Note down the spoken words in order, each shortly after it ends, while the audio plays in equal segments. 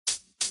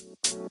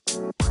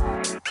Hello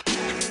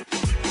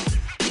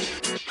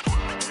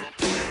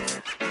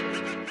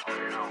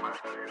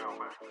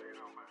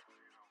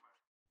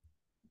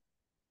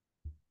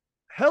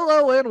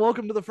and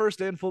welcome to the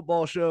First and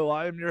Football Show.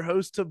 I am your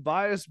host,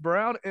 Tobias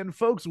Brown. And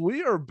folks,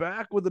 we are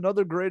back with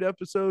another great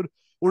episode.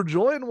 We're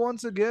joined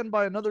once again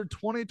by another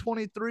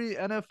 2023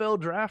 NFL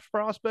draft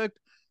prospect.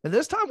 And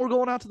this time we're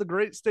going out to the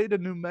great state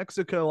of New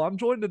Mexico. I'm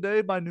joined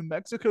today by New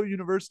Mexico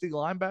University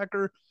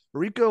linebacker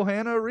Rico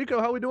Hanna. Rico,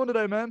 how we doing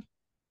today, man?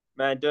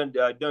 Man, doing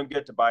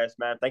good, Tobias,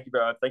 man. Thank you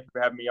for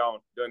having me on.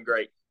 Doing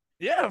great.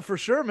 Yeah, for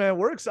sure, man.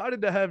 We're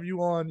excited to have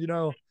you on.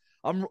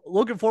 I'm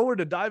looking forward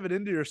to diving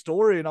into your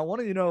story, and I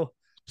want to,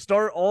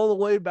 start all the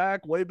way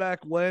back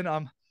when.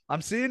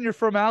 I'm seeing you're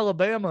from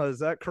Alabama. Is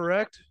that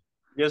correct?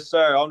 Yes,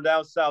 sir. I'm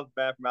down south,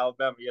 man, from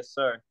Alabama. Yes,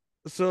 sir.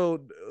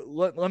 So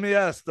let me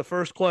ask the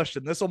first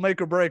question. This will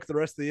make or break the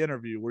rest of the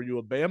interview. Were you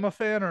a Bama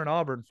fan or an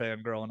Auburn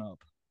fan growing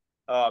up?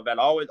 Oh man,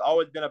 always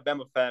been a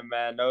Bama fan,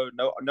 man.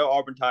 No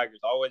Auburn Tigers.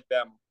 Always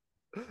Bama.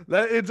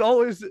 That it's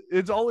always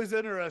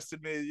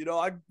interested me.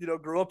 I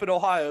grew up in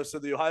Ohio, so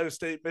the Ohio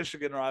State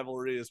Michigan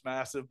rivalry is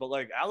massive. But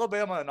like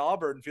Alabama and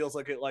Auburn feels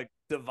like it like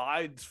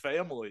divides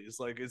families.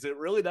 Like, is it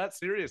really that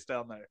serious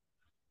down there?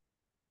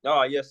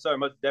 Oh yes, sir.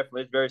 Most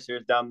definitely, it's very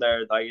serious down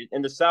there. Like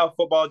in the South,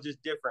 football is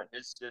just different.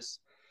 It's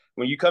just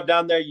when you come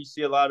down there, you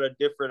see a lot of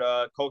different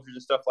cultures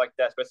and stuff like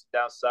that, especially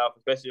down south,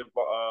 especially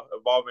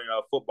involving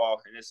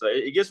football. And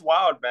it gets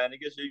wild, man.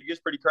 It gets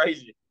pretty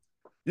crazy.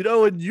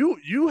 And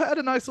you had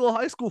a nice little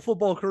high school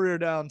football career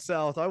down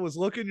south. I was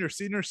looking your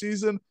senior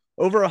season,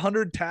 over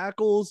 100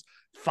 tackles,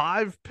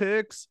 5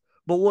 picks.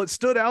 But what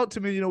stood out to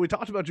me, we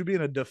talked about you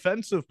being a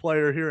defensive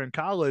player here in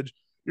college.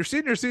 Your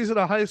senior season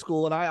of high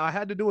school, and I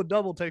had to do a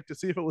double take to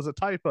see if it was a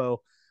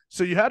typo.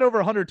 So you had over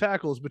 100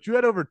 tackles, but you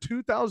had over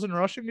 2,000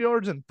 rushing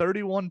yards and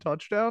 31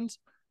 touchdowns.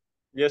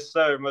 Yes,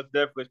 sir. Most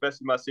definitely,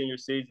 especially my senior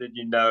season.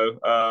 Being that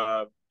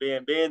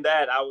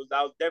I was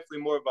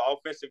definitely more of an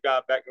offensive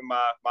guy back in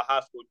my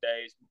high school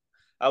days.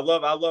 I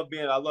love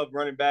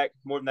running back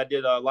more than I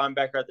did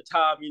linebacker at the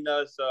time.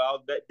 So I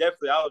was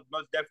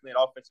most definitely an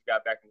offensive guy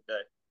back in the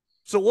day.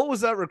 So what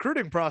was that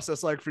recruiting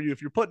process like for you?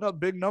 If you're putting up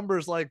big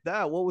numbers like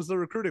that, what was the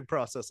recruiting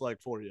process like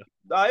for you?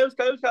 It was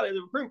kind of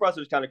the recruiting process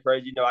was kind of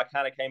crazy. I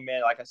kind of came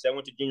in, like I said, I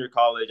went to junior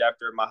college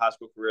after my high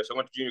school career. So I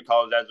went to junior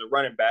college as a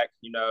running back.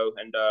 And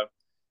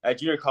at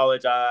junior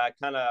college, I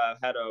kind of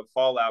had a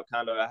fallout.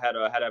 I had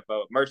a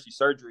emergency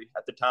surgery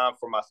at the time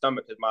for my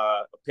stomach because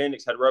my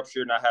appendix had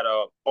ruptured, and I had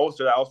a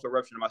ulcer that also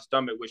ruptured in my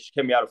stomach, which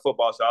kept me out of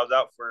football. So I was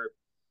out for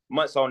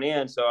months on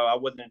end. So I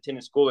wasn't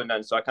attending school and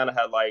nothing. So I kind of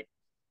had like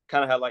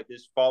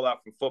this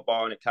fallout from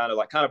football, and it kind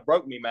of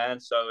broke me, man.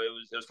 So it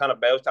was kind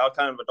of bad. I was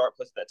kind of a dark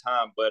place at that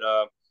time,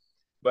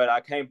 but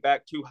I came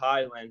back to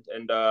Highland,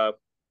 and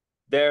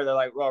they're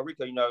like, well,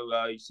 Rico,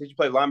 since you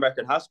played linebacker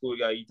in high school,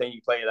 you think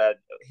you play that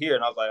here?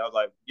 And I was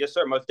like, yes,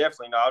 sir, most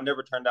definitely. No, I'll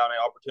never turn down an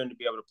opportunity to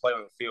be able to play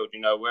on the field.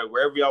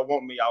 Wherever y'all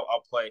want me,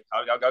 I'll play.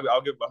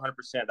 I'll give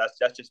 100%. That's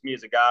just me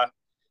as a guy,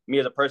 me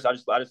as a person. I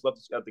just love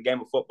the game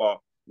of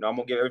football. I'm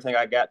gonna give everything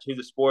I got to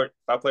the sport.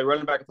 If I play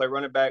running back, I play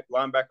running back,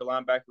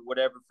 linebacker,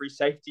 whatever. Free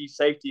safety,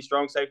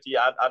 strong safety.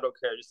 I don't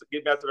care. Just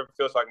get me out to the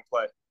field so I can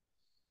play.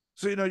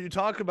 So, you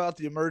talk about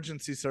the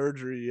emergency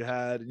surgery you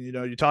had, and,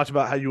 you talked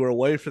about how you were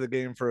away for the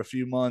game for a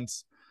few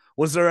months.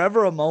 Was there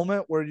ever a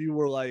moment where you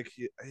were like,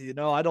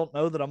 I don't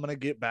know that I'm going to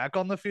get back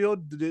on the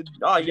field?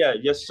 Oh yeah,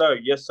 yes sir,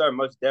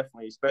 most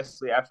definitely.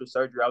 Especially after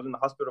surgery, I was in the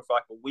hospital for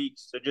like a week,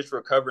 so just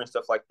recovering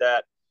stuff like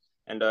that.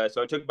 And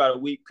so it took about a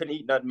week. Couldn't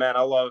eat nothing, man.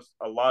 I lost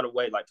a lot of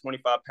weight, like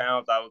 25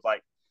 pounds. I was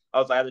like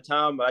at the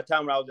time when I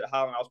was at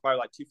Highland, I was probably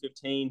like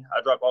 215.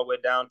 I dropped all the way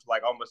down to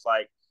like almost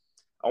like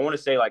I want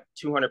to say like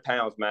 200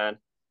 pounds, man.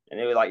 And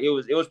it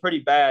was pretty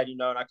bad,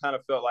 and I kind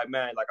of felt like,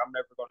 man, like I'm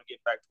never going to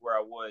get back to where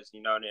I was,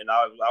 And I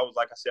was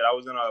like I said, I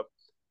was in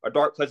a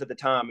dark place at the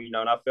time, and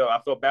I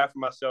felt bad for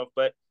myself,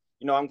 but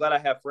I'm glad I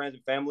have friends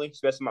and family,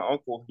 especially my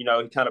uncle. He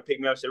kind of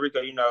picked me up and said,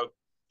 Rico,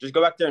 just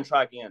go back there and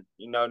try again,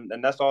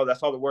 and that's all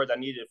the words I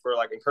needed for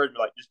like encouragement,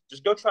 like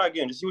just go try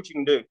again, just see what you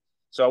can do.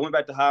 So I went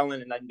back to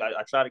Highland and I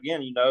tried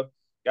again,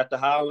 got to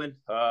Highland,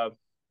 got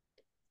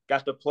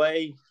to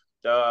play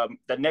the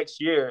next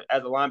year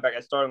as a linebacker,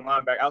 as starting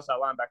linebacker, outside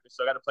linebacker.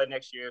 So I got to play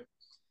next year.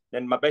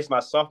 Then my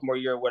sophomore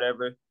year or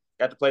whatever,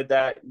 got to play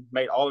that,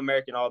 made All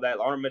American, all that,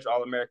 honorable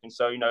All American.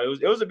 So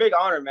it was a big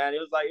honor, man.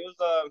 It was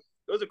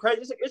a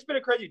crazy. It's been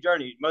a crazy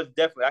journey, most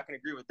definitely. I can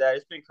agree with that.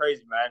 It's been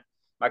crazy, man.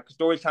 My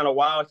story's kind of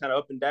wild, kind of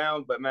up and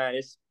down, but man,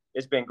 it's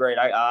been great.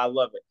 I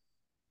love it.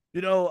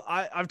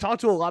 I've talked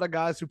to a lot of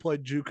guys who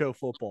played JUCO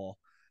football,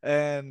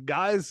 and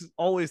guys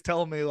always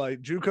tell me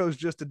like JUCO's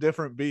just a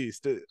different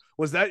beast.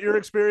 Was that your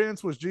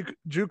experience? Was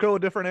JUCO a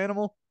different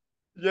animal?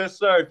 Yes,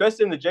 sir.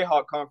 Especially in the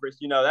Jayhawk conference,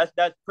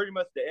 that's pretty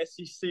much the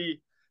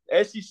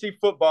SEC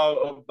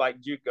football of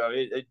like JUCO.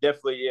 It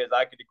definitely is.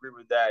 I could agree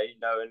with that.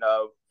 And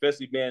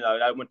especially being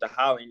I went to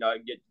Highland.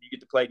 You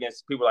get to play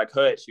against people like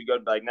Hutch, who go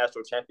to like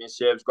national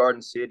championships,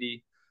 Garden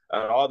City,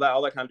 all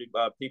that kind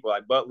of people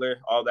like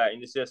Butler, all that.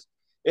 And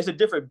it's a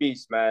different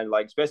beast, man.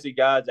 Like especially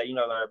guys that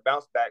that are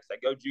bounce backs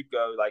that go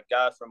JUCO, like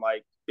guys from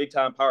like big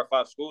time Power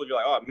Five schools. You're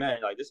like, oh man,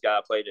 like this guy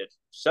played at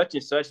such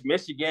and such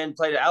Michigan,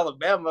 played at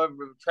Alabama,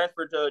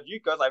 transferred to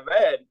JUCO. It's like,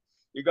 man,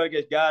 you're gonna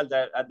get guys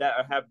that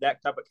have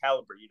that type of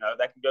caliber,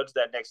 that can go to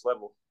that next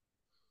level.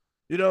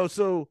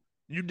 So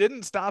you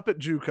didn't stop at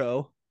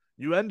JUCO.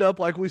 You end up,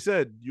 like we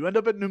said, you end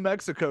up at New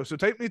Mexico. So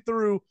take me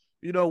through,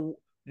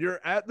 you're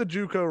at the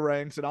JUCO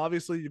ranks, and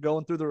obviously you're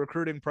going through the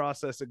recruiting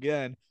process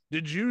again.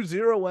 Did you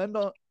zero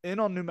in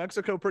on New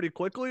Mexico pretty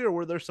quickly, or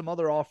were there some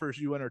other offers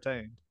you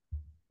entertained?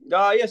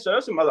 Yeah, so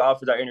there's some other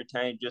offers I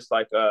entertained, just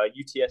like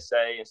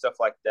UTSA and stuff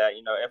like that.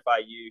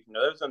 FIU.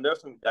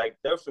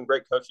 There's some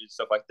great coaches and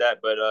stuff like that.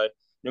 But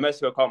New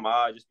Mexico caught my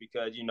eye just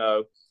because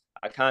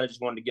I kind of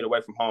just wanted to get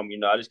away from home.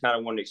 I just kind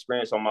of wanted to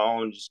experience on my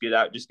own, just get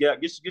out, just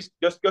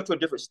go to a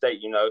different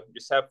state.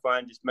 Just have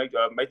fun, just make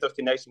those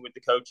connections with the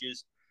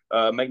coaches,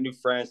 make new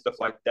friends, stuff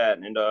like that.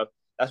 And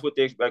that's what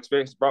the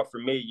experience brought for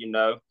me.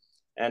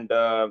 And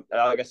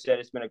like I said,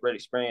 it's been a great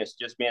experience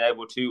just being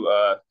able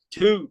to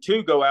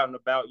go out and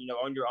about,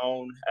 on your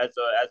own as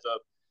a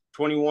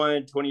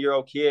 21,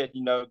 20-year-old kid,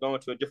 going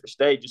to a different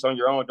state just on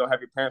your own, don't have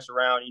your parents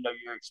around,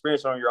 your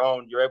experience on your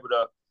own, you're able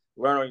to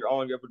learn on your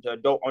own, you're able to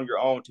adult on your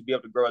own to be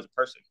able to grow as a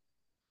person.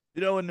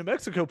 And New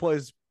Mexico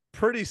plays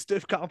pretty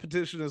stiff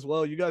competition as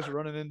well. You guys are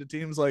running into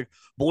teams like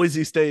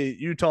Boise State,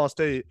 Utah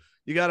State.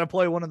 You got to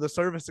play one of the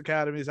service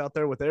academies out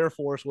there with Air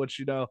Force,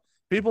 which,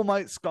 people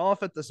might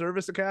scoff at the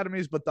service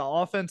academies, but the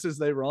offenses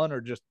they run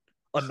are just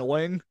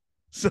annoying.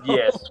 So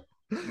yes,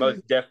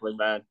 most definitely,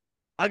 man.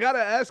 I got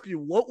to ask you,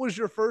 what was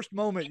your first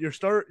moment?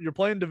 You're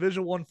playing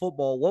Division I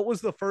football. What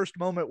was the first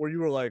moment where you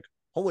were like,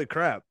 holy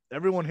crap,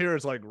 everyone here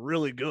is like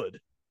really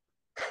good?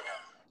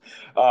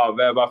 Oh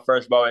man, my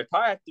first moment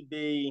probably have to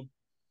be.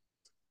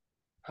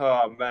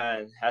 Oh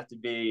man, have to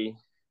be.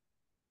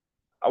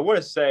 I want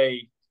to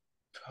say,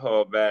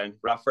 oh man,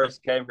 when I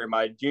first came here,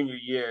 my junior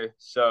year.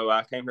 So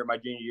I came here my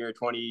junior year,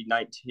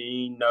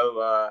 2019.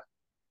 No,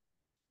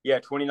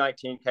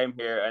 2019 came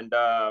here, and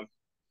I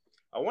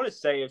want to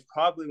say it's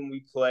probably when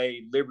we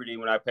played Liberty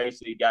when I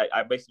basically got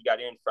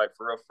in for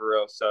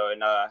real. So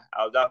and I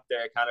was out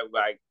there kind of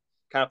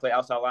play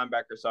outside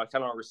linebacker, so I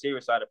kind of on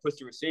receiver side. I pushed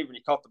the receiver and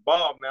he caught the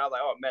ball. Man, I was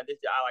like, oh man,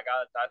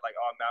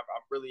 oh man,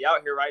 I'm really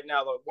out here right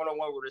now, like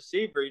one-on-one with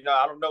receiver.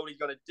 I don't know what he's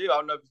gonna do. I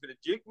don't know if he's gonna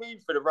juke me,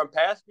 for the run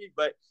past me,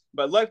 but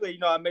luckily,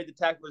 I made the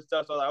tackle and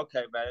stuff. So I was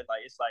like, okay, man,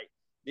 it's like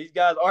these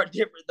guys are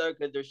different though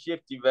because they're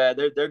shifty, man.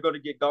 They're gonna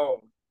get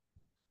going.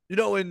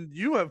 And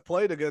you have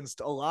played against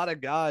a lot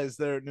of guys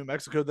there at New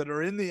Mexico that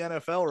are in the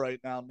NFL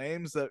right now,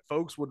 names that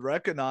folks would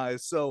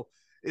recognize. So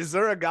is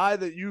there a guy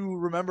that you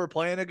remember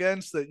playing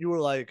against that you were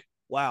like,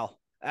 wow,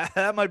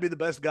 that might be the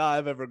best guy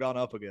I've ever gone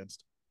up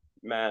against?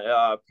 Man,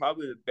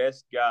 probably the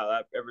best guy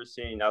I've ever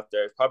seen out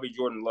there is probably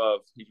Jordan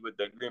Love. He's with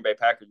the Green Bay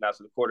Packers now,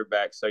 so the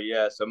quarterback. So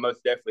yeah, so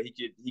most definitely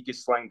he could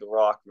sling the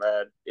rock,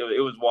 man.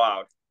 It was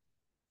wild.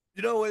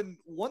 And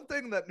one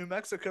thing that New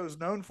Mexico is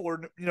known for,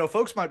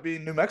 folks might be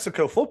New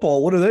Mexico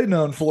football. What are they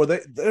known for?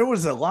 There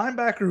was a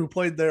linebacker who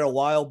played there a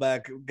while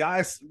back.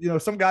 Guys,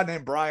 some guy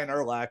named Brian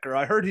Urlacher.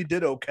 I heard he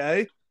did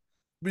okay,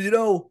 but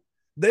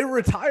they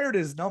retired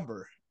his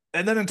number.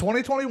 And then in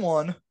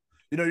 2021,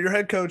 your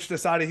head coach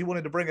decided he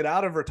wanted to bring it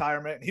out of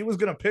retirement. And he was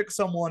going to pick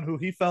someone who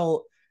he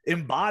felt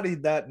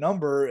embodied that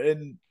number.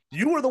 And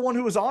you were the one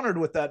who was honored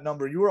with that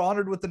number. You were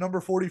honored with the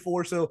number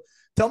 44. So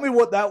tell me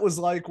what that was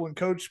like when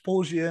coach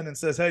pulls you in and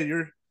says, hey,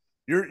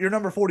 you're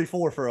number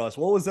 44 for us.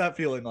 What was that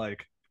feeling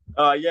like?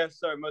 Yes,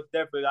 sir. Most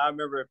definitely. I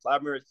remember it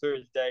clear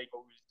as day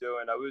what we was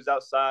doing. We was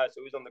outside,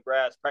 so we was on the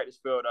grass, practice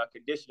field,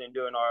 conditioning,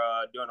 doing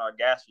our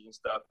gases and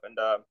stuff. And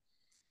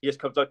he just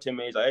comes up to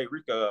me. He's like, "Hey,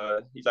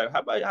 Rico," he's like,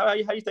 how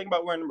you think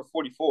about wearing number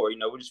 44?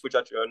 We'll just switch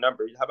out your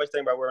number. How about you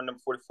think about wearing number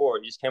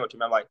 44? He just came up to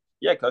me. I'm like,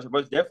 "Yeah, coach,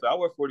 most definitely. I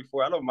wear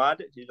 44. I don't mind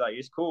it." He's like,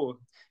 "It's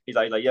cool." He's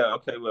like, "Yeah,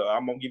 okay, well,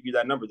 I'm gonna give you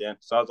that number then."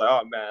 So I was like,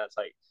 "Oh man," it's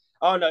like,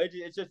 "Oh no,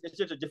 it's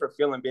just a different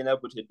feeling being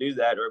able to do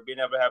that, or being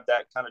able to have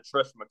that kind of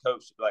trust from a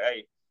coach. Like,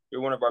 hey,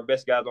 you're one of our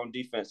best guys on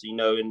defense,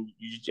 and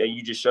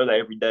you just show that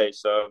every day."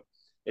 So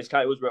it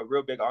was a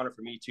real big honor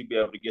for me to be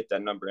able to get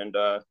that number, and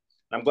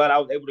I'm glad I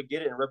was able to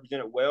get it and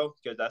represent it well,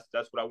 because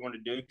that's what I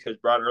wanted to do. Because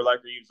Brian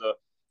Urlacher,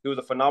 he was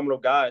a phenomenal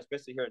guy,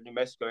 especially here in New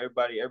Mexico.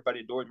 Everybody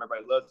adores him.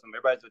 Everybody loves him.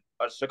 Everybody's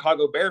a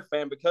Chicago Bear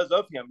fan because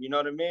of him. You know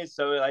what I mean?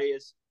 So like,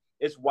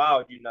 it's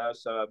wild,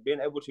 So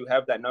being able to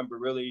have that number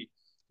really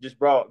I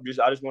just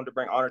wanted to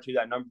bring honor to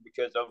that number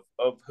because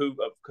of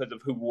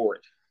who wore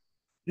it.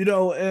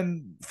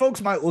 And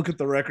folks might look at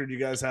the record you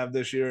guys have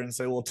this year and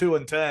say, well,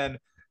 2-10.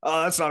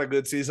 That's not a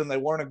good season. They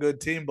weren't a good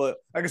team, but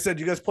like I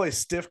said, you guys play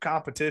stiff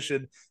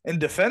competition, and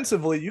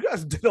defensively, you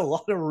guys did a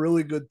lot of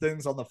really good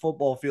things on the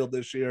football field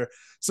this year.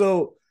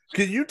 So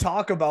can you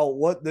talk about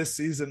what this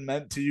season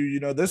meant to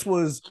you? This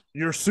was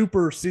your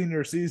super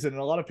senior season,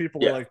 and a lot of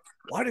people were like,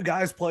 why do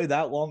guys play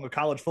that long of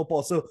college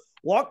football? So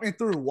walk me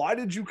through, why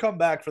did you come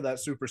back for that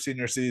super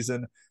senior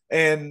season,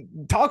 and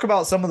talk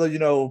about some of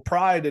the,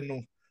 pride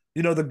and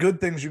the good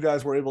things you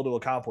guys were able to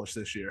accomplish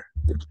this year.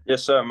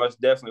 Yes, sir,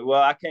 most definitely.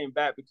 Well, I came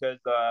back because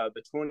the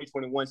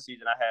 2021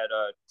 season I had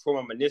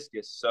trauma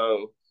meniscus.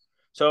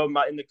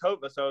 In the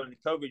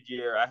COVID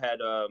year I had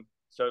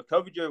so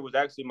COVID year was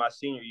actually my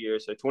senior year.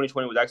 So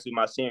 2020 was actually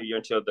my senior year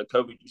until the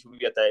COVID. We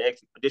got that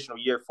additional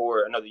year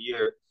for another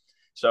year.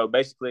 So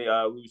basically,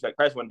 we was at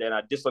practice one day and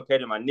I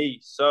dislocated my knee.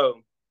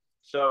 So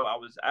I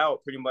was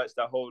out pretty much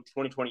the whole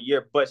 2020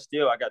 year, but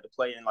still I got to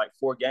play in like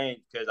 4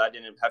 games because I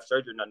didn't have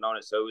surgery or nothing on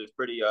it. So it was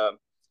pretty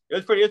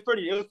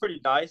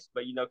nice.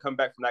 But come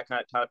back from that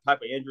kind of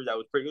type of injury it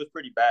was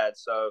pretty bad.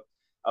 So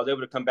I was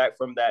able to come back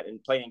from that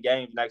and play in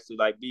games and actually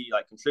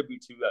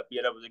contribute to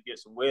being able to get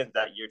some wins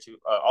that year too.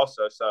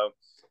 Also, so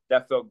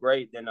that felt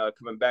great. Then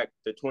coming back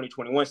the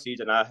 2021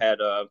 season, I had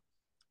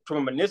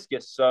tore my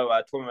meniscus. So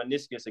I tore my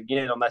meniscus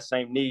again on that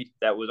same knee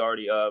that was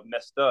already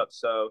messed up.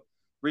 So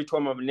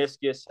retore my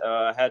meniscus.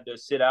 Had to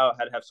sit out,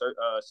 had to have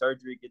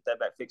surgery, get that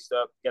back fixed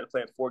up. Got to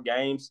play in 4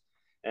 games.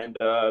 And,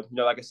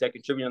 like I said,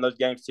 contributing in those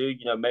games too.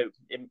 Maybe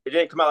it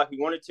didn't come out like we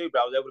wanted to,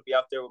 but I was able to be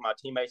out there with my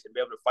teammates and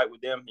be able to fight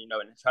with them,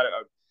 and try to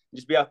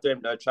just be out there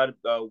and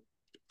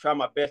try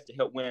my best to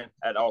help win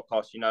at all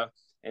costs,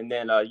 And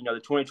then,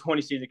 the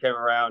 2020 season came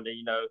around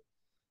and,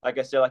 like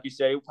I said, like you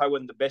said, it probably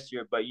wasn't the best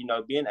year, but,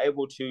 being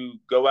able to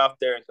go out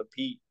there and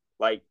compete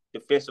like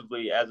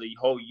defensively as a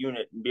whole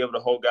unit and be able to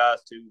hold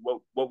guys to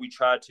what we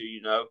try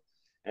to,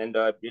 and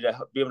be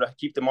able to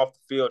keep them off the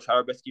field, try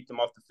our best to keep them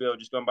off the field,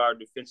 just going by our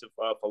defensive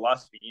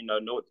philosophy,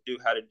 know what to do,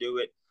 how to do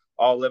it,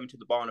 all 11 to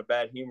the ball in a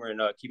bad humor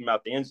and keep them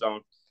out the end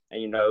zone.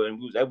 And, and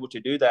we was able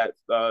to do that.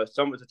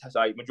 Some of the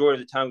time,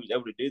 majority of the time we was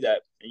able to do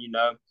that.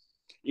 And,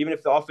 even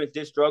if the offense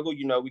did struggle,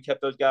 we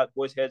kept those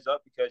boys' heads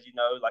up because,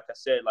 like I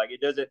said, like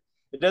it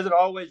doesn't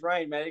always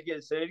rain, man. It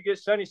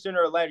gets sunny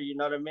sooner or later. You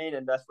know what I mean?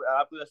 And I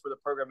believe that's where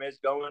the program is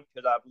going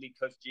because I believe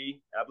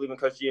in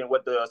Coach G and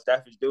what the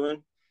staff is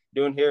doing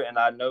here, and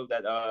I know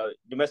that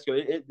New Mexico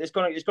it's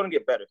going to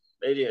get better.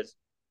 It is.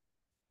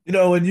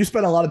 And you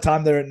spent a lot of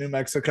time there in New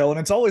Mexico, and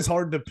it's always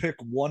hard to pick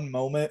one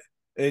moment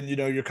in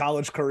your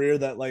college career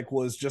that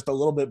was just a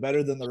little bit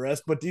better than the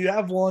rest. But do you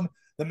have one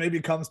that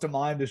maybe comes to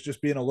mind as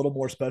just being a little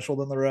more special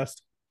than the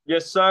rest?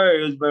 Yes, sir.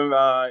 It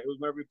was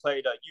when we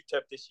played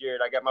UTEP this year,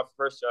 and I got my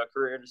first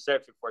career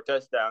interception for a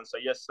touchdown. So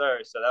yes,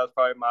 sir. So that was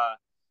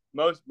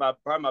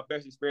probably my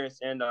best experience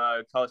in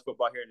college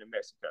football here in New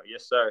Mexico.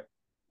 Yes, sir.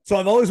 So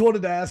I've always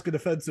wanted to ask a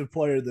defensive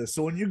player this.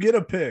 So when you get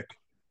a pick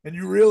and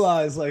you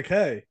realize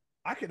hey,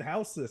 I can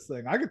house this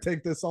thing, I can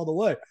take this all the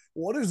way.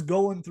 What is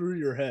going through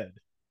your head?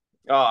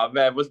 Oh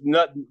man, was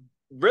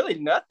really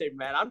nothing,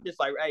 man. I'm just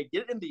like, hey,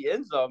 get it in the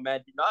end zone,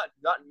 man. Do not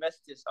mess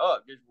this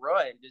up. Just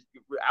run, just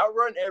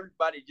outrun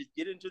everybody. Just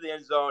get into the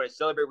end zone and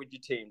celebrate with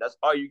your team. That's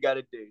all you got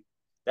to do.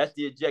 That's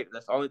the objective.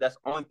 That's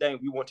the only thing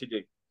we want to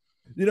do.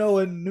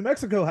 And New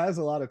Mexico has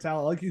a lot of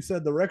talent. Like you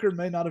said, the record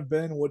may not have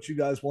been what you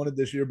guys wanted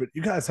this year, but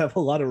you guys have a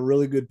lot of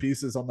really good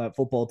pieces on that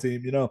football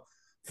team.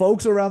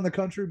 Folks around the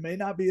country may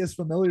not be as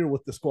familiar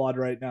with the squad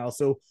right now.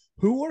 So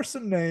who are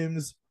some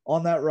names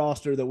on that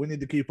roster that we need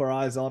to keep our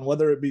eyes on,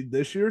 whether it be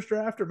this year's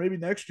draft or maybe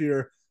next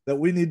year, that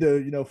we need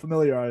to,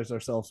 familiarize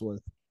ourselves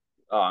with?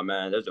 Oh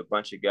man, there's a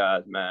bunch of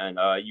guys, man.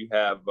 You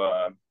have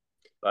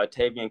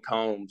Tavian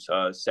Combs,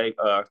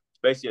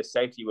 basically a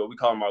safety, what we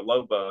call him our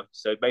Loba.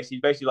 So basically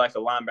like a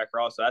linebacker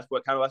also. That's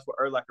what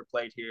Urlacher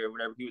played here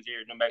whenever he was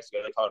here in New Mexico.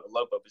 They called it a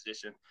Loba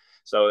position.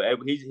 So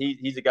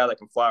he's a guy that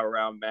can fly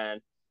around, man.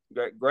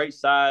 Great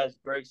size,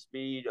 great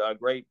speed,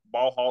 great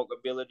ball hawk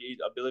abilities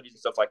and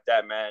stuff like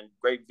that, man.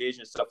 Great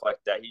vision, stuff like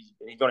that.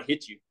 He's gonna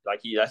hit you.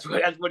 That's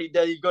what he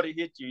does. He's gonna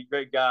hit you. He's a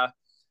great guy.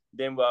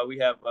 Then we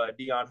have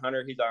Dion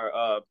Hunter. He's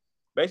our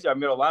basically our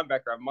middle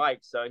linebacker, our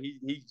Mike. So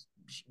he's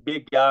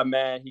big guy,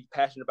 man. He's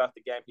passionate about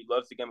the game. He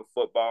loves the game of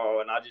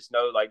football, and I just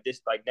know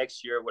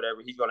next year or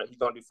whatever, he's gonna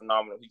do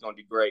phenomenal. He's gonna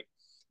do great.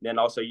 Then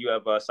also you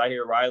have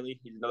Sahir Riley.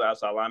 He's another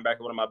outside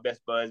linebacker, one of my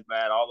best buds,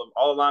 man. All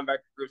the linebacker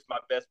groups, my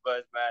best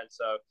buds, man.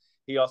 So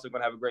he also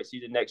going to have a great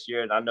season next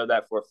year, and I know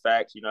that for a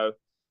fact.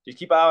 Just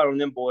keep an eye on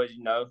them boys.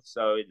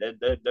 So they're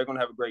going to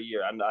have a great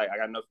year. I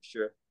know for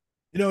sure.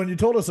 And you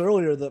told us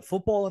earlier that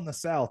football in the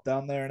South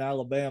down there in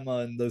Alabama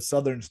and those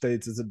southern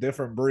states is a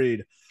different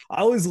breed.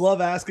 I always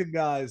love asking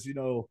guys,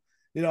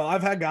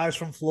 I've had guys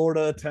from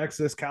Florida,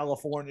 Texas,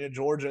 California,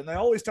 Georgia, and they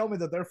always tell me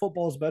that their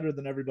football is better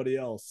than everybody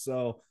else.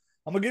 So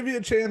I'm going to give you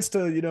a chance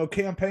to,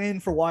 campaign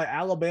for why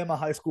Alabama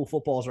high school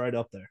football is right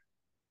up there.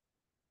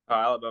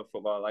 Alabama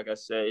football, like I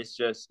said, it's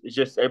just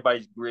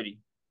everybody's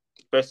gritty,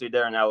 especially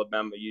there in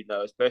Alabama.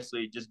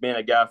 Especially just being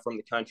a guy from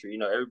the country.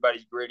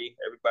 Everybody's gritty.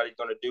 Everybody's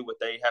going to do what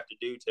they have to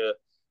do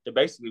to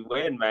basically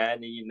win,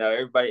 man. And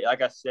everybody,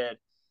 like I said,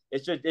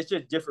 it's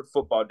just different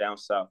football down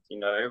south.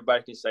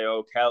 Everybody can say,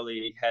 "Oh,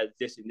 Cali has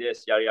this and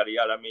this, yada yada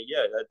yada." I mean,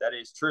 yeah, that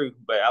is true.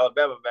 But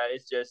Alabama, man,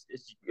 it's just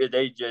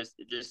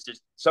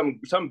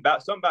something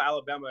about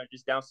Alabama and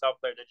just down south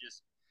there that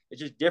just. It's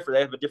just different.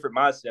 They have a different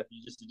mindset.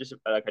 It's just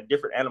like a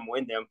different animal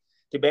in them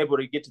to be able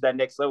to get to that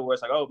next level where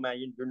it's like, oh man,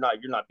 you're not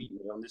beating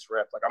me on this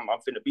rep. Like I'm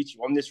finna beat you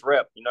on this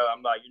rep.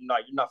 I'm not.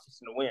 You're not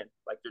fixing to win.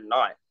 Like you're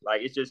not.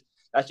 Like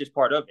that's just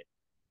part of it.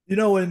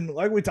 And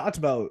like we talked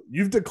about,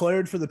 you've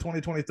declared for the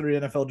 2023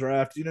 NFL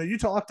draft. You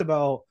talked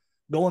about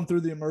going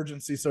through the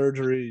emergency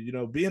surgery,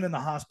 being in the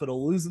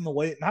hospital, losing the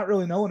weight, not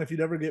really knowing if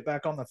you'd ever get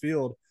back on the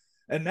field.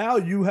 And now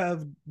you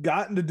have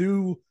gotten to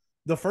do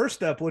the first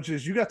step, which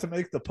is you got to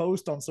make the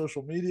post on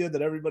social media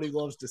that everybody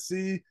loves to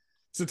see.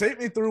 So take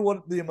me through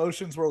what the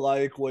emotions were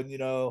like when,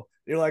 you're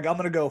like, I'm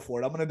going to go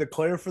for it. I'm going to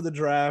declare for the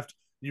draft.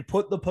 You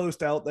put the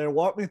post out there.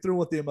 Walk me through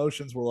what the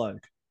emotions were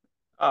like.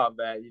 Oh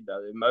man,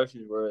 the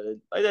emotions were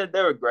like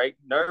they were great,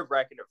 nerve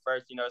wracking at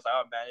first. It's like,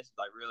 oh man, it's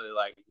like really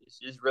like it's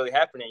just really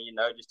happening.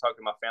 Just talking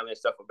to my family and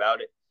stuff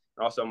about it,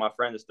 and also my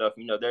friends and stuff.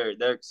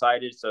 They're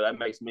excited, so that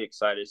makes me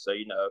excited. So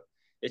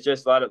it's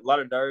just a lot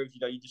of nerves.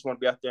 You just want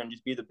to be out there and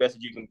just be the best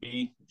that you can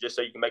be, just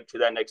so you can make it to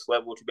that next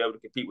level to be able to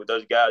compete with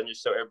those guys, and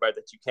just show everybody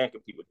that you can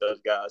compete with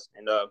those guys.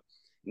 And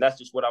that's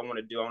just what I want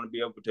to do. I want to be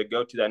able to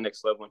go to that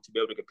next level and to be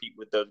able to compete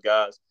with those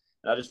guys.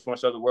 And I just want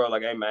to show the world,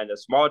 like, hey man, the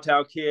small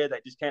town kid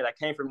that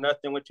came from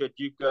nothing, went to a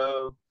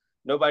JUCO.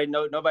 Nobody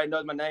knows my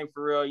name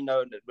for real.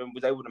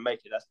 Was able to make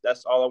it.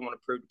 That's all I want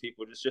to prove to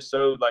people. Just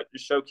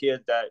show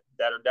kids that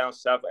are down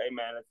south. Hey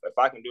man, if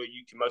I can do it,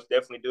 you can most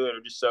definitely do it. Or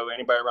just show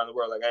anybody around the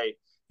world, like, hey,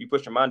 you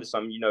push your mind to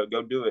something,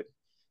 go do it.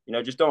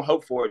 Just don't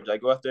hope for it.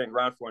 Like, go out there and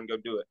grind for it and go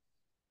do it.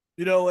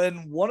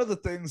 And one of the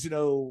things,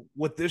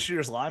 with this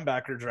year's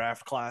linebacker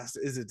draft class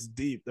is it's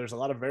deep. There's a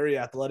lot of very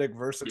athletic,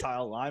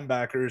 versatile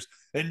linebackers,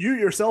 and you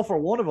yourself are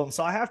one of them.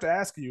 So I have to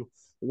ask you,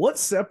 what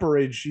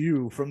separates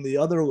you from the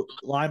other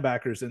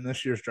linebackers in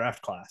this year's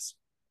draft class?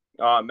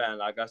 Oh man,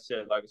 like I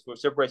said, like what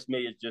separates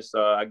me is just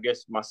I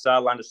guess my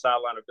sideline to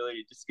sideline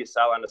ability, just to get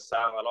sideline to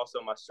sideline. Also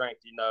my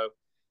strength,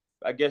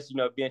 I guess,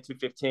 being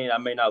 215, I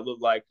may not look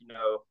like,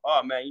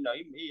 oh man,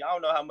 I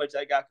don't know how much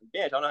that guy can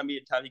bench. I don't know how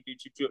many times he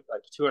could do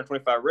like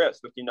 225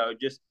 reps, but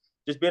just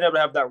being able to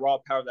have that raw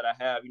power that I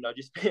have,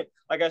 just being,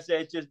 like I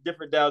said, it's just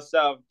different down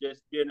south.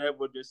 Just being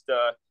able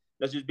to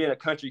that's just being a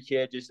country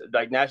kid, just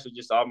like naturally,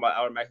 just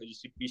automatically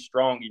just be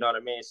strong. You know what I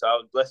mean? So I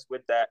was blessed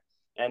with that,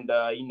 and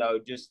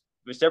just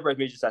what separates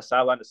me is just that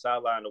sideline to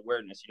sideline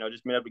awareness.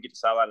 Just being able to get the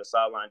sideline to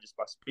sideline just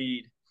by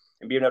speed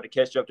and being able to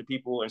catch up to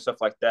people and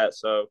stuff like that.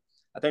 So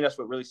I think that's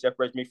what really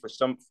separates me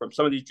from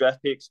some of these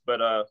draft picks, but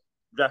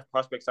draft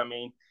prospects, I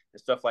mean,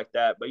 and stuff like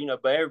that. But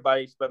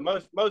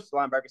most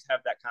linebackers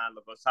have that kind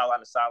of a sideline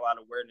to sideline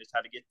awareness,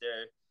 how to get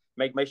there,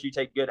 make sure you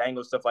take good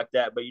angles, stuff like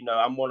that. But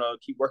I'm gonna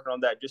keep working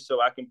on that just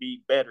so I can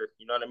be better.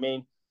 You know what I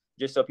mean?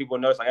 Just so people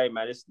know it's like, hey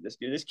man,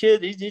 this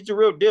kid, he's a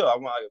real deal.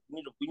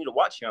 We need to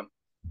watch him.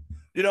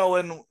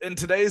 In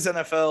today's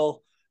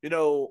NFL,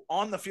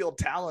 on the field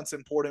talent's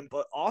important,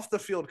 but off the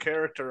field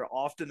character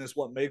often is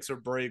what makes or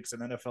breaks an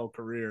NFL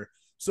career.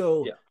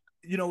 So, Yeah.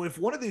 If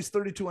one of these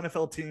 32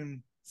 NFL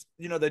teams,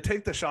 they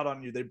take the shot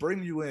on you, they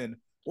bring you in,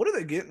 what are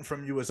they getting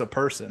from you as a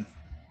person?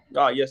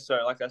 Oh yes,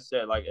 sir. Like I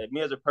said, like me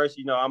as a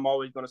person, I'm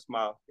always gonna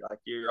smile. Like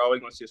you're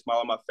always gonna see a smile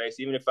on my face,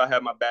 even if I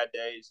have my bad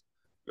days.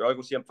 You're always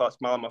gonna see a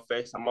smile on my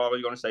face. I'm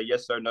always gonna say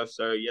yes, sir, no,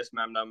 sir, yes,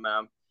 ma'am, no,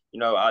 ma'am.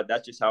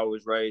 That's just how I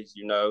was raised.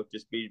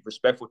 Just be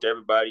respectful to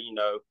everybody.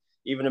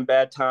 Even in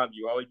bad times,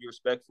 you always be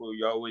respectful.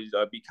 You always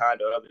be kind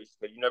to others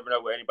because you never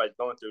know what anybody's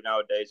going through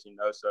nowadays.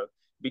 So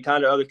be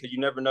kind to others because you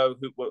never know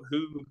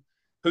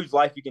whose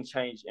life you can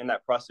change in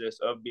that process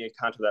of being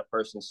kind to that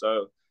person.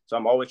 So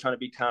I'm always trying to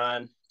be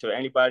kind to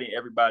anybody and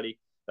everybody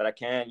that I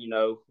can.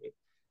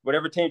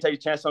 Whatever team takes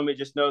a chance on me,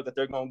 just know that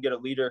they're going to get a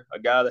leader, a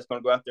guy that's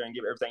going to go out there and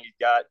give everything he's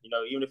got.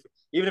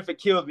 Even if it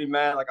kills me,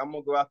 man, like I'm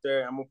going to go out there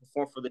and I'm going to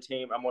perform for the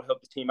team. I'm going to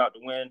help the team out to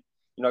win.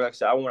 Like I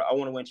said, I want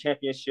to win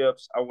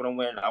championships. I want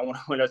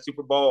to win a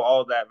Super Bowl.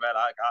 All of that, man.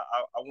 I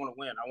want to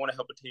win. I want to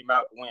help a team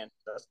out to win.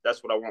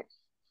 That's what I want.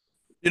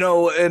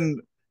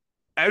 And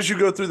as you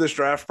go through this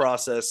draft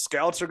process,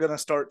 scouts are going to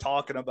start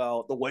talking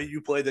about the way you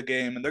play the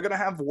game, and they're going to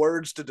have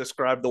words to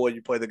describe the way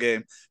you play the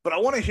game. But I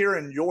want to hear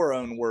in your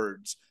own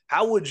words,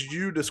 how would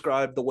you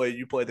describe the way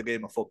you play the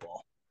game of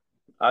football?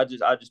 I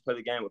just play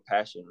the game with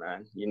passion,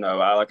 man.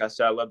 Like I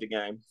said, I love the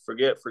game.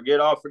 Forget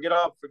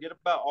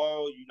about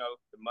all,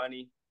 the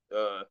money,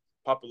 the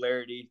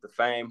popularity, the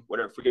fame,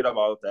 whatever. Forget about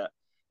all of that.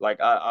 Like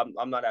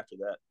I'm not after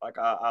that. Like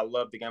I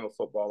love the game of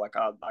football. I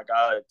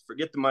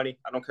forget the money.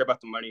 I don't care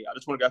about the money. I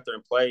just want to go out there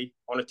and play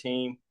on a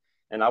team,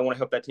 and I want to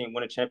help that team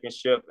win a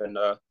championship. And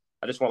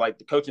I just want like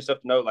the coaching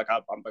stuff to know like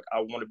I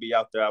want to be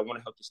out there. I want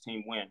to help this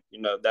team win.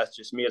 That's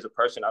just me as a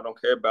person. I don't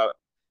care about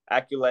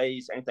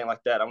accolades, anything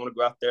like that. I want to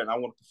go out there and I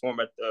want to perform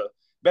at the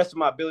best of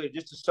my ability,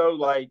 just to show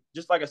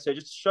just like I said,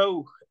 just to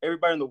show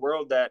everybody in the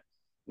world that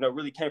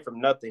really came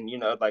from nothing.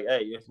 Like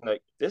hey, if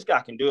like this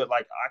guy can do it,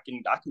 like I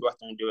can go out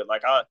there and do it.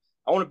 Like I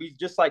want to be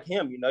just like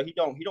him. He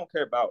don't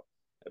care about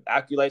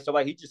accolades. So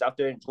like he's just out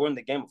there enjoying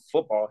the game of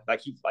football.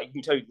 Like you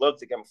can tell he loves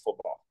the game of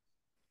football.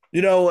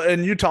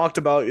 And you talked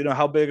about,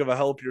 how big of a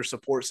help your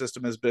support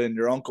system has been,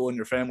 your uncle and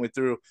your family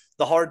through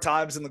the hard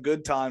times and the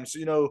good times,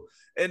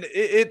 and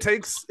it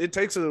takes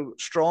a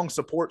strong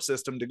support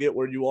system to get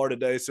where you are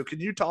today. So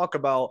can you talk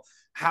about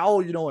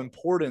how,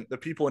 important the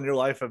people in your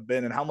life have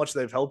been and how much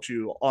they've helped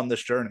you on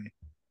this journey?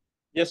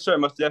 Yes, sir,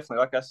 most definitely.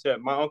 Like I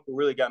said, my uncle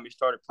really got me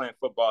started playing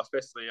football,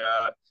 especially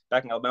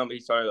back in Alabama. He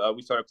started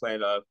we started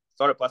playing I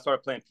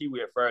started playing Pee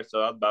Wee at first,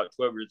 so I was about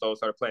 12 years old.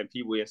 Started playing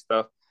Pee Wee and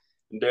stuff,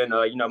 and then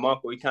my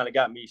uncle he kind of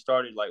got me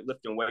started like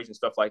lifting weights and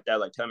stuff like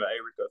that. Like telling me, hey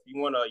Rico, if you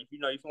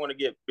want to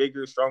get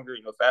bigger, stronger,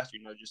 faster,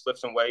 just lift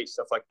some weights,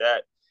 stuff like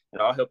that,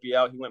 and I'll help you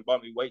out. He went and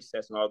bought me weight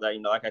sets and all that.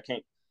 Like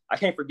I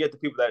can't forget the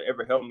people that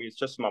ever helped me. It's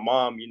just my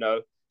mom,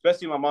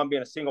 especially my mom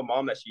being a single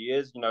mom that she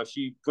is.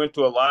 She went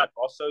through a lot.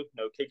 Also,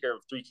 take care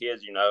of three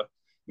kids.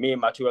 Me and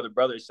my two other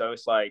brothers. So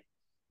it's like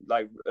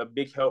a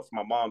big help for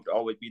my mom to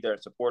always be there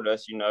and support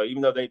us.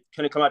 Even though they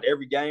couldn't come out to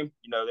every game,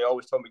 they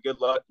always told me good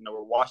luck.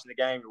 We're watching the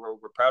game.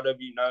 We're proud of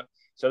you.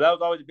 So that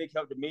was always a big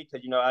help to me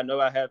because I know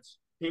I have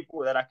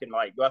people that I can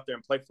like go out there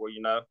and play for.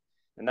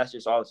 And that's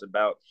just all it's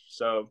about.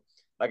 So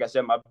like I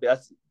said, my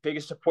that's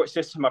biggest support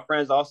system. My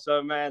friends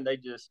also, man, they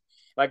just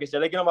like I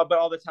said, they get on my butt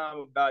all the time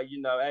about,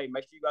 hey,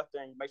 make sure you go out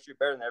there and make sure you're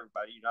better than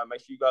everybody. Make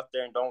sure you go out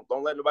there and don't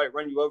let nobody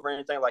run you over or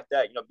anything like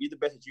that. Be the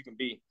best that you can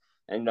be.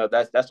 And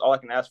that's all I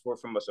can ask for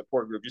from a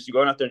support group. Just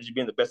going out there and just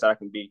being the best that I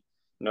can be.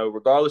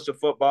 Regardless of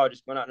football,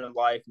 just going out in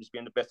life and just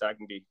being the best that I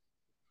can be.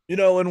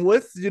 And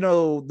with,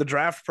 the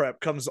draft prep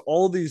comes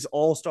all these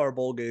all-star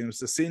bowl games,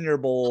 the Senior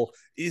Bowl,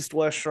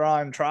 East-West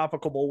Shrine,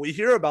 Tropical Bowl. We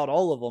hear about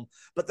all of them,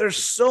 but there's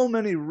so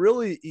many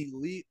really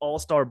elite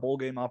all-star bowl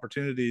game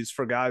opportunities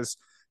for guys.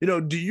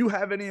 Do you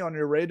have any on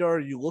your radar? Are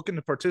you looking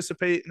to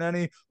participate in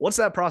any? What's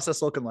that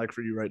process looking like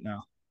for you right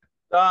now?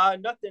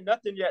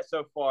 Nothing yet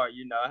so far.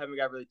 I haven't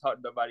got really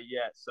talked to nobody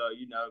yet. So,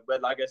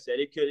 but like I said,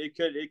 it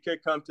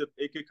could come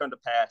to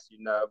pass.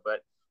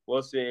 But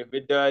we'll see if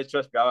it does.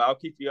 Trust me, I'll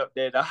keep you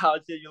updated. I'll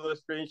send you a little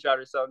screenshot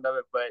or something of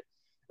it.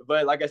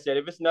 But like I said,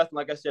 if it's nothing,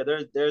 like I said,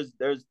 there's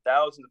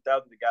thousands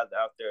of guys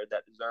out there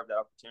that deserve that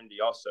opportunity.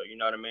 Also, you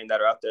know what I mean?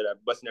 That are out there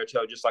that busting their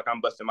tail just like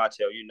I'm busting my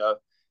tail.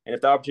 And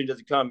if the opportunity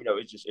doesn't come,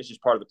 it's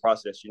just part of the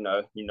process.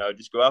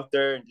 Just go out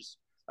there and just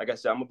like I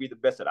said, I'm gonna be the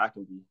best that I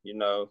can be.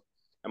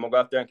 I'm gonna go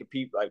out there and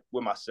compete like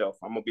with myself.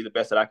 I'm gonna be the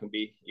best that I can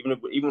be. Even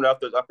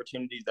without those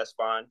opportunities, that's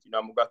fine. I'm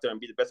gonna go out there and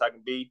be the best I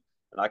can be.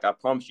 And like I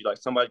promise you, like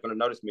somebody's gonna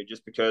notice me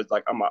just because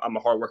like I'm a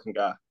hardworking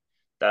guy.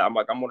 That I'm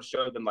gonna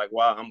show them like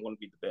why I'm gonna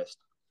be the best.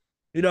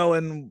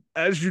 And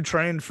as you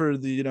train for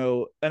the,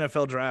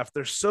 NFL draft,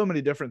 there's so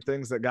many different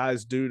things that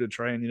guys do to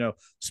train,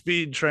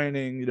 speed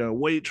training,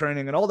 weight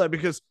training and all that.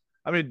 Because,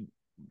 I mean,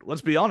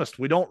 let's be honest,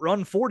 we don't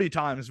run 40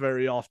 times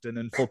very often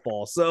in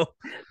football. So,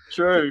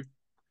 True.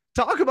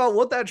 talk about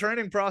what that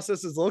training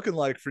process is looking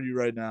like for you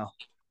right now.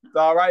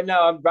 Right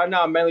now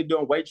I'm mainly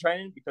doing weight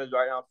training because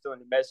right now I'm still in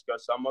New Mexico,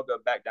 so I'm gonna go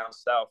back down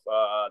south.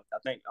 I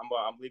think I'm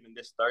leaving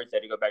this Thursday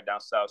to go back down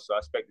south, so I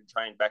expect to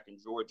train back in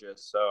Georgia.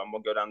 So I'm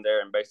gonna go down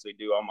there and basically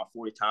do all my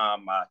 40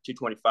 time, my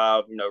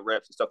 225,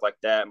 reps and stuff like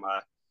that,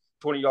 my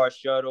 20-yard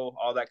shuttle,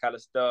 all that kind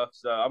of stuff.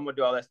 So I'm gonna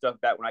do all that stuff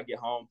back when I get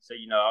home. So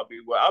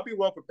I'll be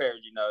well prepared.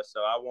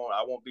 So I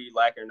won't be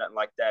lacking or nothing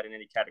like that in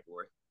any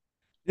category.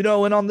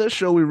 And on this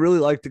show, we really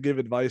like to give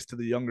advice to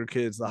the younger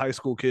kids, the high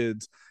school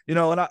kids,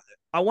 and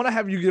I want to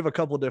have you give a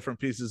couple different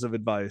pieces of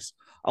advice.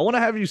 I want to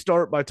have you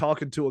start by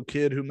talking to a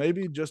kid who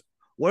maybe just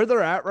where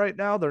they're at right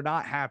now, they're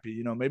not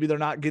happy. Maybe they're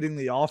not getting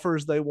the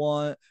offers they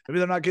want. Maybe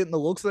they're not getting the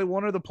looks they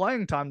want or the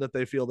playing time that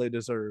they feel they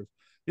deserve.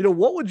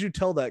 What would you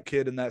tell that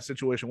kid in that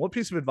situation? What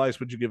piece of advice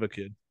would you give a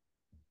kid?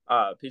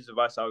 Piece of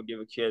advice I would give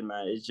a kid,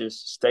 man, is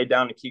just stay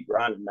down and keep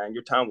grinding, man.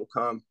 Your time will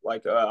come.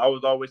 Like I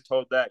was always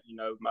told that, when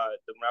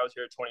I was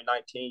here in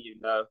 2019,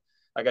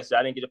 like I said,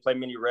 I didn't get to play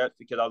many reps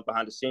because I was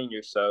behind the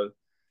seniors.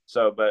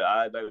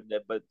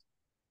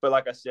 But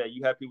like I said,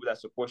 you have people that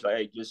support you. Like,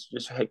 hey, just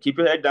keep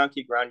your head down,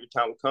 keep grinding. Your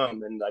time will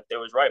come. And like they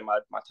was right,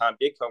 my time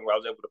did come where I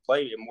was able to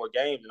play in more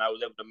games and I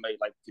was able to make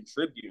like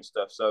contribute and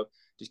stuff. So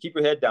just keep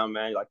your head down,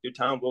 man. Like your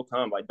time will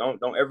come. Like don't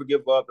ever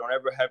give up. Don't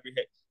ever have your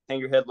head hang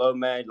your head low,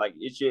 man. Like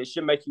it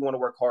should make you want to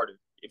work harder.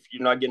 If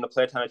you're not getting the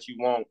play time that you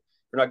want,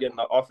 you're not getting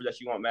the offer that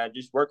you want, man.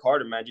 Just work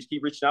harder, man. Just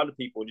keep reaching out to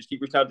people. Just keep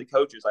reaching out to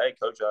coaches. Like, hey,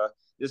 coach,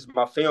 this is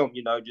my film.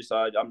 I'm just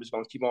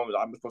gonna keep on.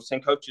 I'm just gonna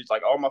send coaches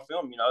like all my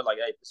film. Like,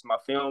 hey, this is my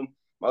film,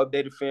 my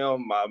updated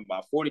film,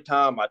 my 40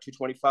 time, my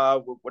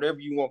 225, whatever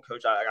you want,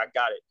 coach. I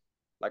got it.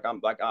 Like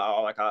I'm like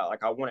I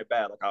want it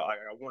bad. Like I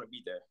want to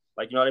be there.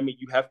 Like you know what I mean.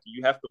 You have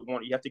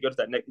to go to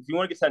that next. If you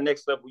want to get to that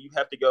next level, you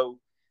have to go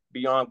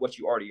beyond what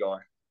you already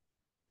are.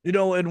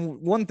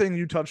 And one thing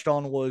you touched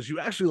on was you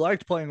actually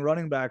liked playing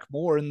running back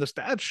more, and the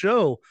stats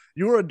show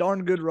you were a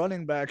darn good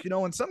running back.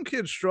 And some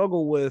kids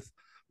struggle with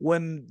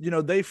when,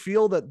 they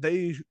feel that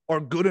they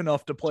are good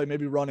enough to play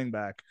maybe running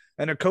back,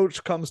 and a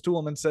coach comes to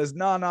them and says,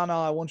 no, no,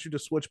 no, I want you to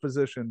switch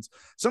positions.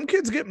 Some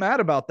kids get mad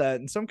about that,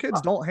 and some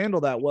kids don't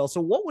handle that well.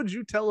 So what would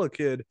you tell a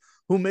kid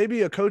who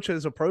maybe a coach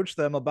has approached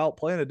them about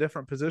playing a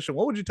different position?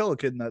 What would you tell a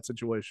kid in that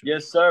situation?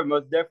 Yes, sir.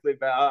 Most definitely,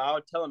 man.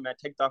 I'll tell him, man,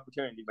 take the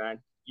opportunity, man.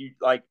 You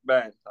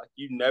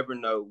never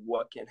know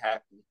what can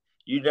happen.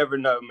 You never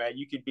know, man.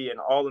 You could be an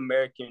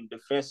All-American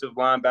defensive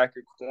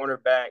linebacker,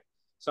 cornerback,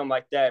 something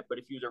like that. But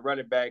if you was a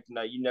running back,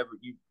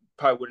 you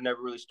probably would have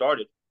never really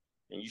started.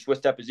 and you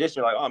switch that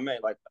position, like, oh man,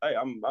 like, hey,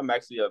 I'm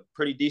actually a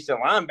pretty decent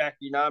linebacker.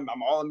 You know, I'm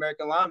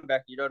All-American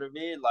linebacker. You know what I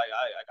mean? Like,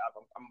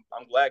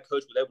 I'm glad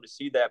Coach was able to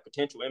see that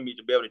potential in me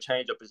to be able to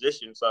change a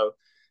position. So,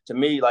 to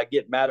me, like,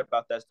 get mad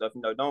about that stuff.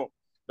 You know, don't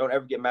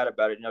ever get mad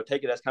about it. You know,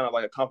 take it as kind of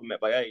like a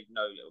compliment. Like, hey, you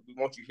know, we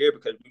want you here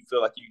because we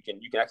feel like you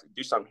can actually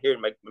do something here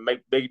and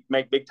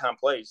make big time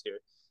plays here.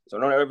 So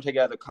don't ever take it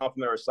as a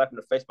compliment or a slap in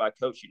the face by a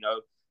coach. You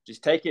know,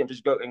 just take it and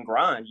just go and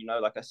grind. You know,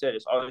 like I said,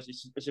 it's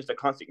just a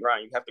constant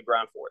grind. You have to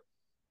grind for it.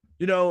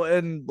 You know,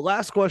 and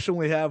last question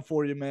we have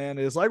for you, man,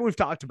 is like we've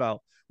talked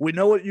about. We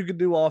know what you can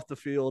do off the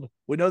field.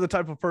 We know the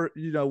type of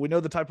we know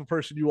the type of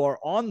person you are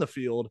on the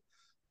field.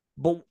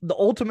 But the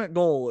ultimate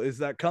goal is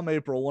that come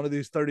April, one of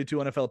these 32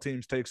 NFL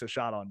teams takes a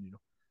shot on you.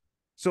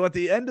 So at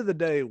the end of the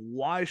day,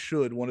 why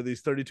should one of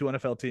these 32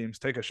 NFL teams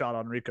take a shot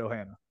on Rico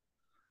Hanna?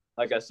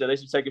 Like I said, they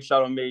should take a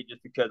shot on me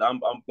just because I'm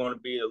going to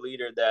be a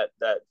leader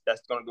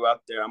that's going to go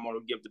out there. I'm going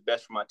to give the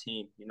best for my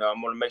team. You know,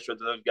 I'm going to make sure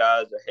that those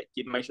guys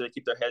make sure they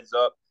keep their heads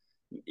up.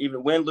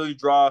 Even win, lose,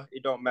 draw,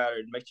 it don't matter.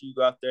 Make sure you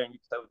go out there and you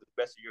play with the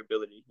best of your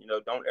ability. You know,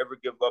 don't ever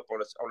give up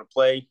on a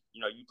play.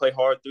 You know, you play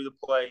hard through the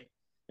play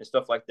and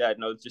stuff like that.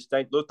 You know, just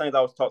little things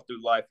I was taught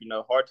through life. You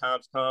know, hard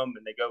times come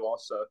and they go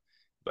also.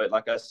 But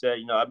like I said,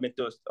 you know, I've been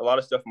through a lot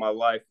of stuff in my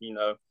life. You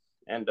know,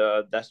 and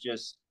that's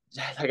just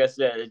like I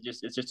said.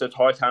 It's just a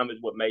hard time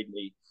is what made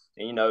me.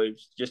 And you know,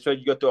 just so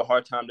you go through a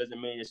hard time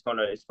doesn't mean it's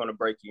gonna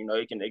break you. You know,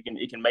 it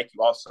can make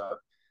you also.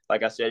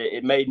 Like I said,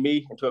 it made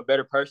me into a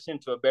better person,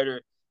 to a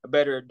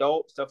better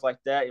adult, stuff like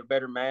that, a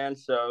better man.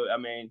 So I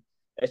mean,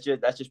 that's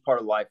just part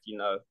of life, you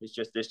know. It's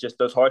just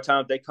those hard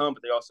times, they come,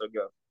 but they also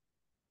go.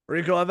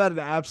 Rico, I've had an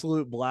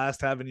absolute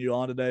blast having you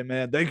on today,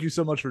 man. Thank you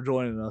so much for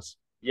joining us.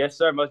 Yes,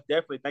 sir. Most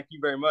definitely. Thank you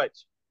very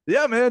much.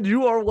 Yeah, man,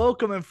 you are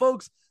welcome. And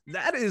folks,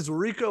 that is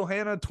Rico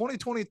Hanna,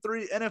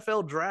 2023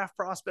 NFL Draft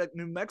Prospect,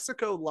 New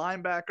Mexico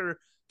linebacker.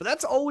 But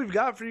that's all we've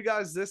got for you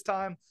guys this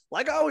time.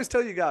 Like I always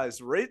tell you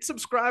guys, rate,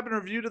 subscribe, and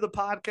review to the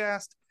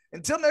podcast.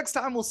 Until next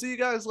time, we'll see you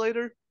guys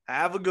later.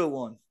 Have a good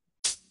one.